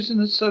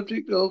The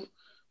subject of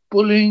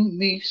bullying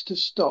needs to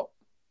stop.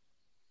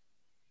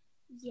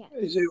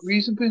 Is there a Yes.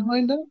 reason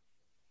behind that?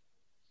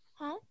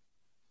 Huh?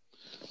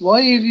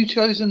 Why have you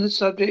chosen the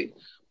subject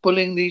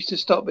bullying needs to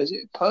stop? Is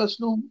it a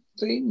personal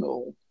thing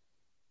or?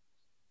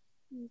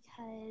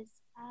 Because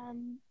I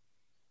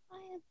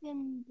have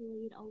been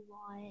bullied a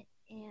lot,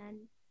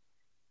 and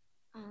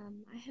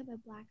I have a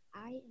black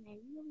eye, and I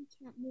really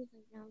can't move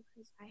right now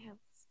because I have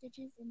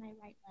stitches in my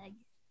right leg.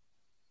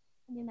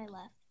 I mean my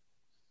left.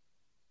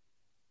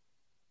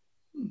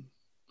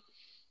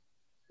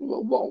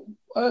 What,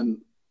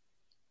 um,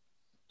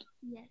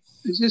 is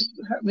Yes. this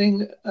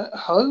happening at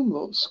home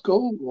or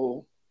school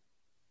or?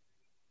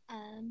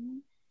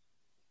 Um,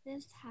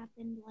 this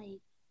happened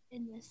like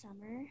in the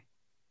summer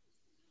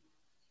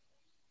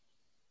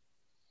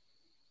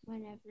Yes,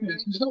 whenever.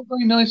 it's not a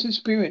very nice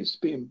experience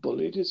being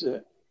bullied, is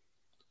it?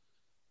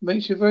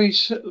 Makes you very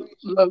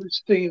low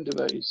esteemed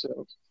about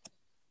yourself.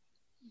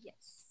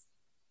 Yes.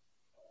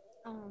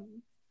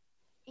 Um,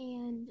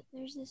 and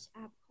there's this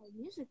app called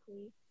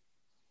Musically,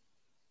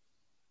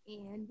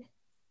 and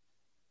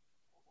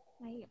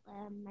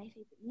my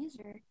favorite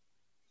user,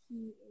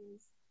 he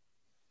is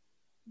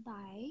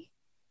bi,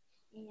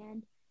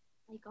 and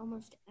like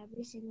almost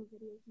every single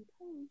video he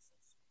posts,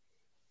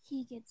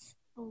 he gets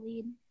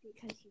bullied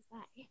because he's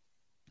bi.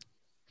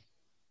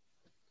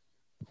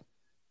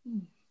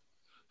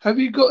 Have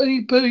you got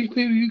any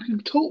people you can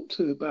talk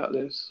to about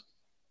this?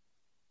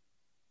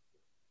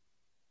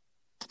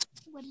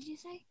 What did you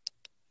say?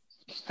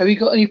 Have you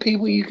got any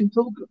people you can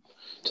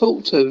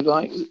talk to,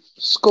 like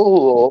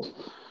school or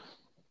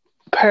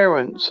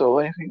parents Not,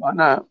 or anything like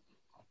that?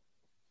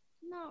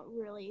 not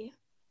really.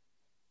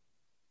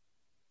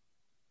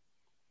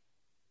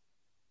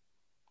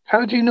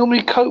 How do you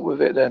normally cope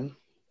with it then?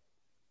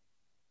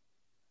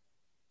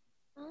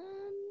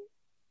 Um,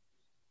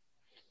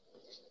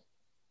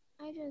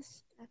 I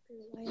just after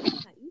a while I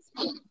got used to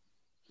it.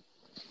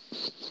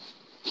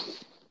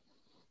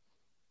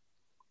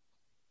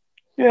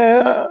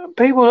 Yeah,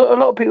 a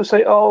lot of people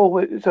say, "Oh,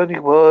 it's only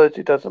words;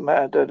 it doesn't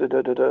matter." Da da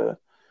da da da.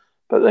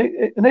 But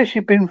unless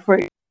you've been through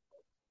it,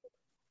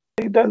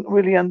 you don't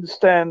really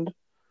understand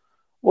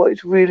what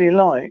it's really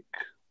like.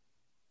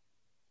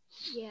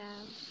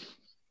 Yeah,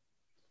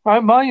 My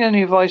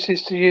only advice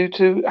is to you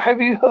to have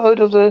you heard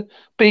of the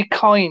Be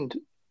Kind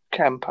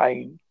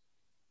campaign?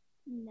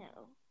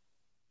 no.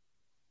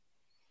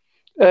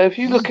 If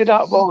you look it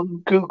up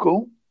on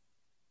Google,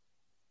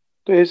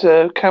 there's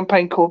a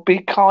campaign called Be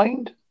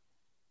Kind.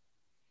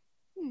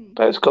 Hmm.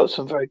 That's got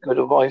some very good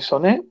advice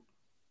on it.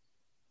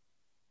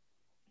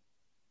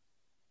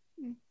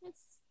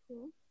 That's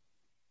cool.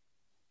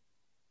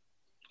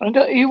 And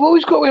you've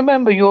always got to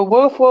remember you're a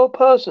worthwhile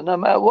person, no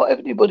matter what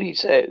anybody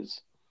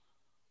says.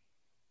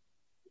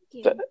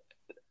 Thank you.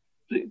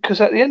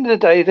 Because at the end of the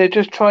day, they're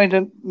just trying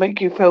to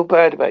make you feel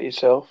bad about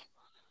yourself.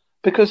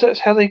 Because that's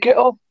how they get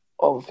off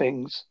on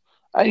things.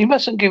 And you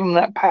mustn't give them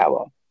that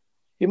power.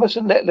 You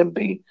mustn't let them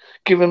be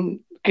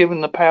given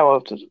the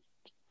power to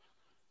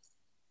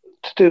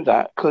do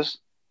that because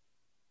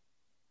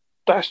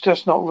that's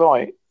just not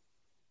right.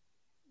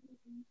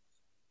 Mhm.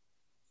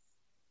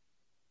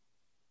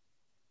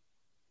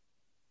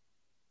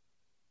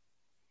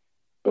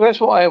 But that's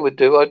what I would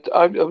do.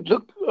 I would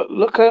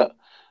look at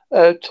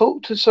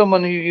talk to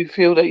someone who you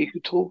feel that you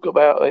could talk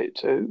about it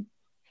to,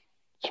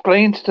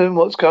 explain to them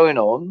what's going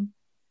on,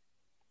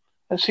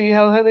 and see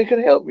how they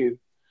can help you.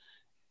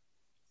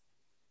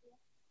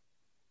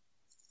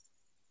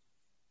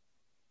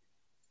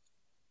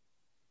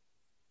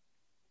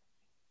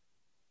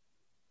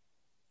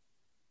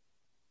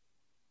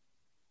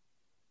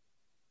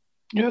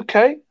 You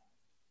okay?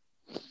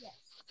 Yes.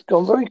 It's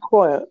gone very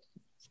quiet.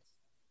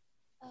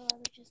 Oh, I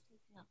was just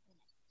taking off my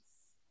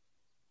necklace.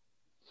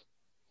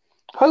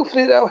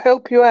 Hopefully that'll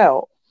help you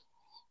out.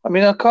 I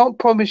mean, I can't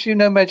promise you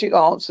no magic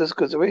answers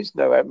because there is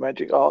no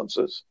magic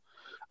answers.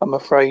 I'm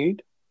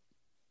afraid.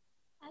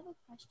 I have a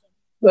question.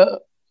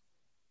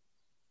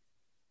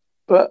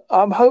 But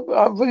I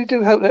really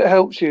do hope that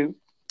helps you.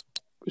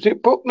 Is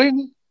it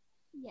Brooklyn?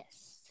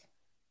 Yes.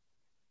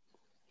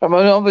 I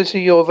mean,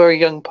 obviously you're a very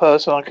young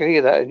person. I can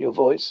hear that in your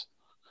voice.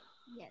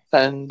 Yes.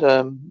 And I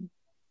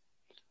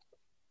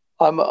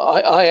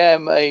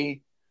am a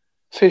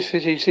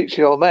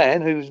 56-year-old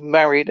man who's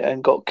married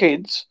and got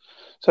kids.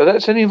 So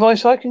that's any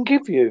advice I can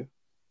give you.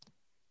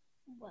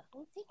 Well,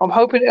 thank I'm you.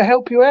 hoping to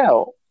help you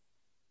out.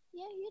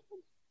 Yeah, you did.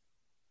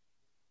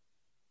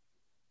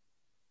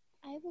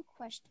 I have a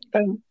question.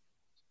 And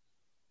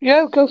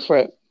yeah, go for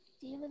it.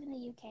 Do you live in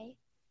the UK?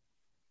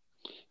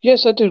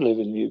 Yes, I do live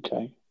in the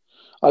UK.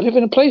 I live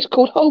in a place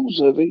called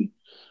Holsworthy,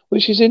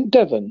 which is in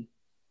Devon.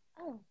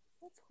 Oh,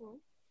 that's cool.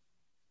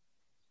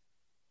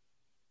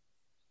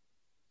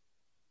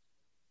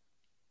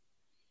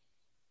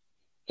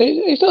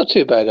 It's not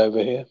too bad over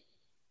here.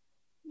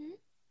 Hmm?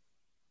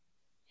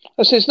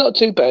 I said it's not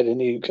too bad in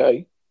the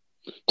UK.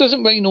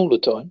 Doesn't rain all the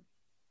time.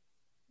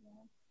 Yeah.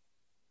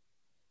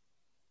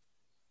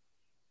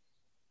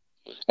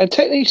 And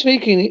technically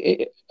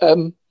speaking,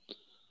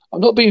 I'm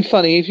not being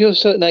funny. If you're a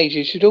certain age,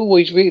 you should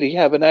always really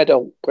have an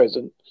adult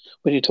present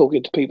when you're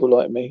talking to people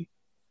like me.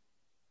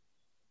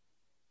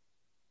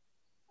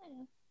 I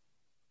know.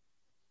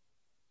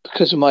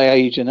 Because of my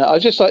age and that. I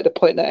just like to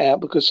point that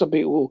out because some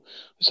people will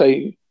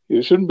say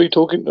you shouldn't be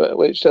talking to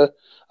which I'm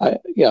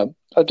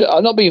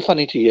not being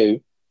funny to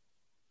you.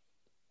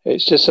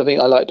 It's just something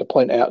I like to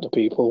point out to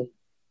people.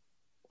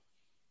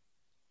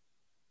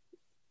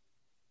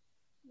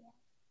 Yeah.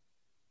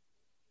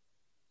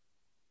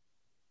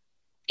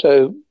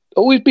 So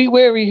always be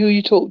wary who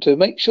you talk to.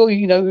 Make sure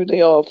you know who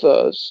they are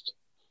first.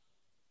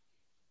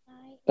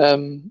 I am.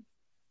 Um,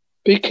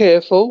 be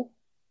careful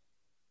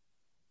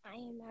I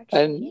am actually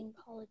and in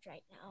college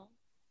right now.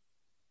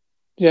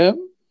 yeah,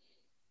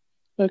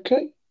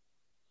 okay.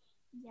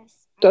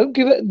 Yes, I Don't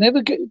give it.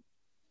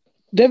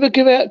 Never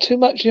give out too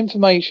much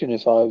information.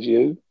 If I was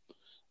you,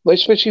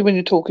 especially when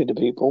you're talking to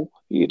people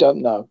you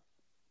don't know.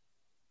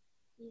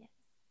 yeah.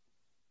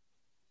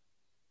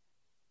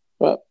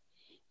 But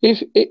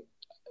if it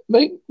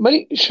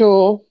make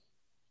sure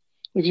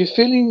if you're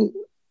feeling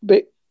a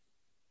bit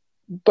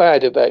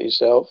bad about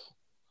yourself,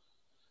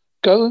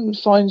 go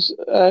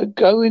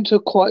into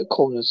a quiet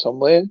corner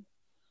somewhere,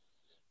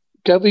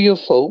 gather your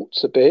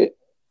thoughts a bit,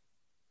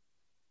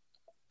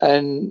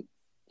 and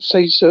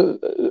say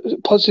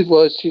positive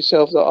words to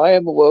yourself that I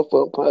am a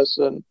worthwhile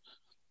person.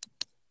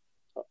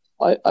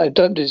 I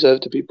don't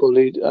deserve to be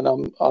bullied, and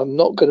I'm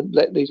not going to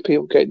let these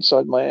people get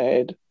inside my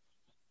head.